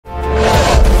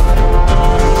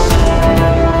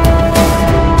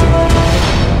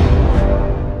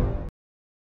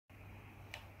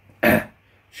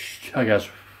Hi guys,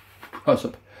 what's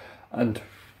up? And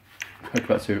welcome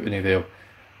back to a new video.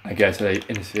 I guess today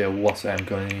in this video what I'm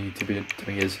going to need to be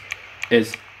doing is I'm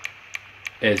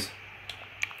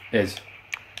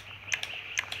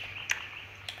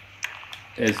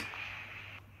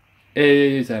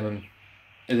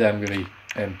going to be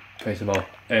playing some more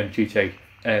GTA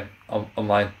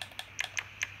online,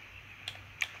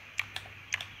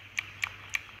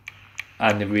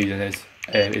 and the reason is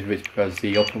because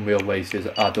the open wheel races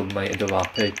are done money into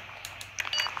RP.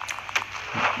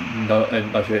 No,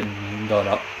 actually, no,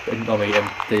 not normally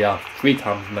they are 3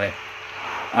 times money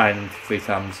and 3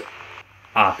 times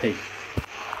RP.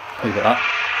 Look at that.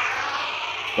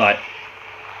 Right.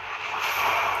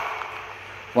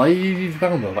 Why are you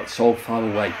going like so far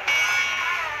away?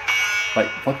 Like,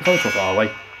 why are you going so far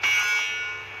away?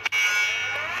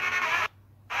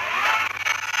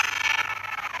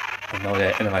 I know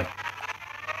that anyway.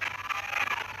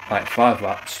 Right, 5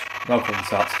 laps. No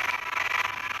contact.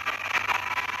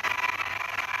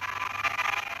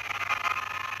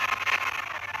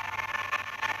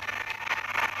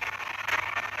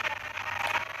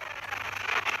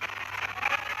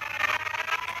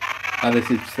 And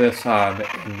this is the first time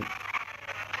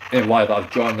in a while that I've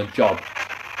joined the job.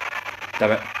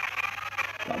 Damn it.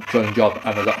 I've joined the job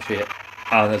and there's actually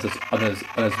there's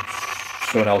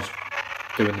someone else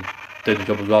doing the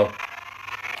job as well.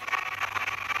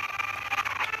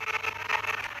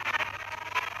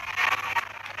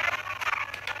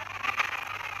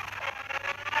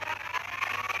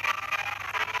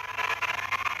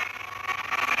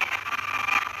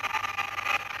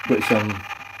 Which I'm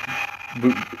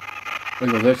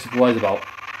very surprised about.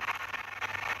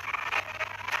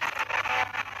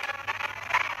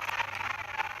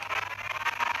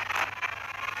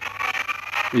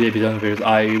 We did be done because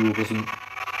I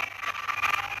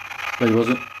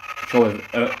wasn't sure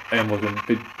if anyone was going to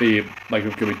be like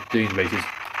going to be doing races,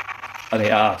 and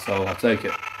they are, so I'll take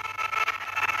it.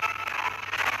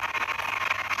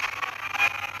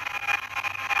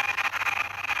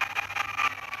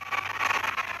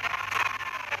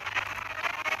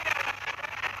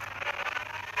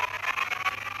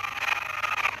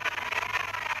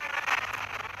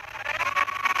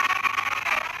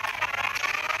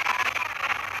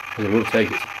 Because I will take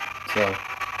it, so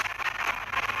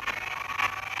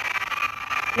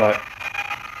right.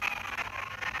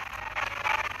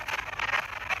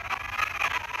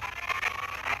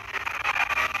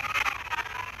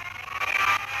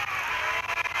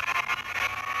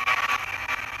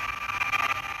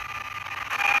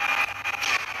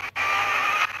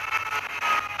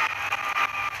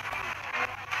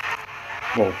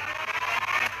 Whoa.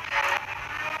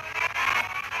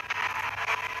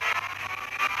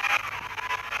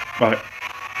 Right.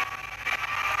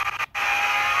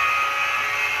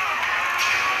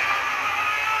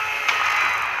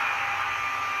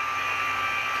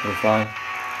 So fine.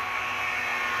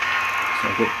 So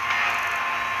good.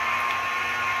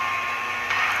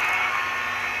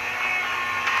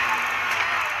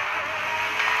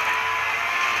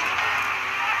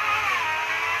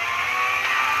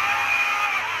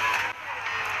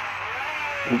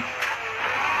 Ooh.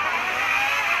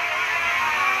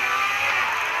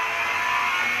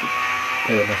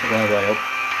 Okay, mess it right way up.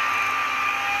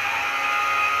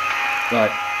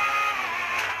 Right.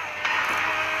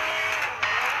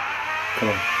 Come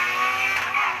on.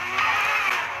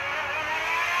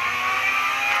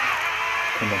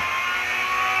 Come on.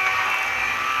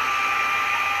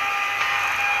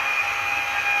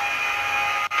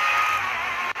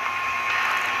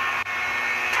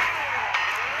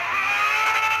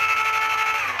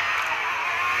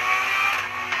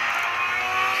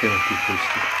 See if we can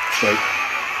straight.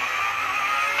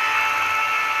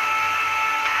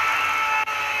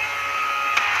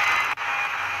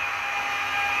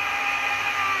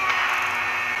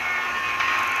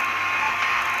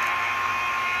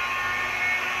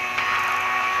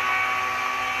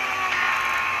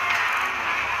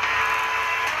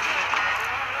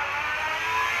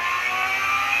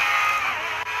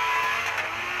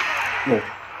 Whoa.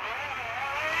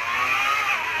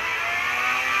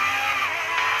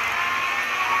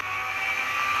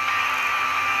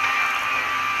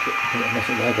 Mess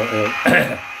it there, but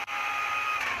right.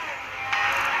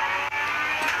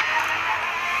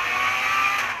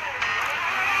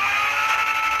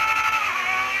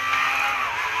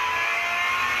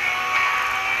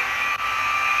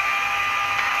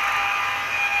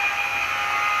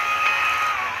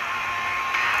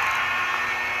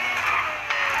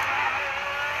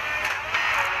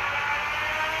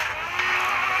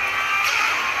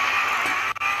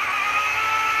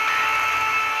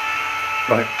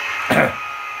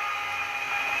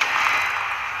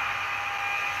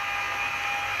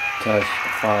 guys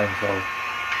are fine, so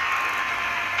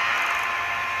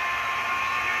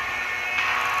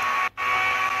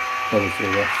probably do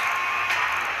this.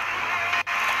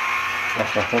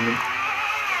 That's my comment.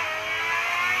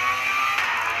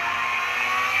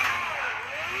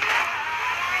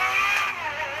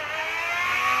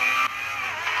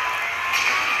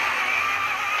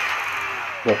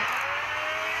 Well,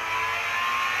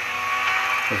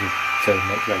 as you say,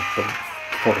 make like don't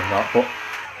put in that, but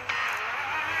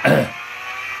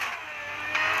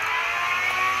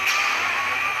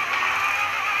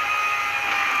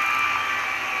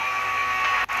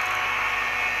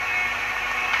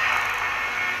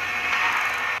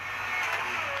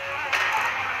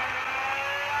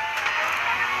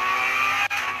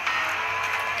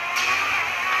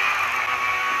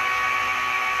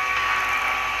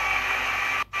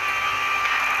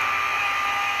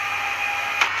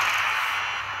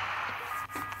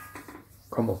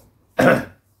crumble.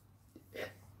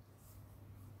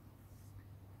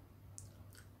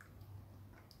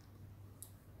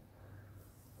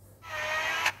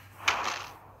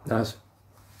 Nice.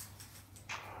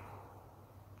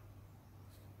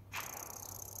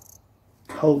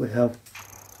 Holy hell.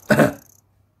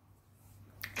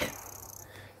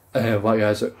 What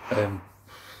guys, okay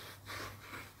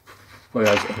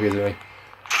to me.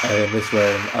 This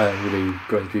way I'm really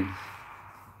going to be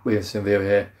leaving some video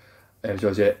here. Enjoy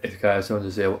it if you guys want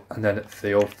to see, and then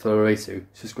feel free to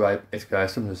subscribe if you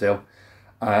guys want to see,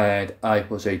 and I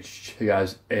will see you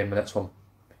guys in the next one.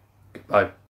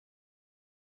 Goodbye.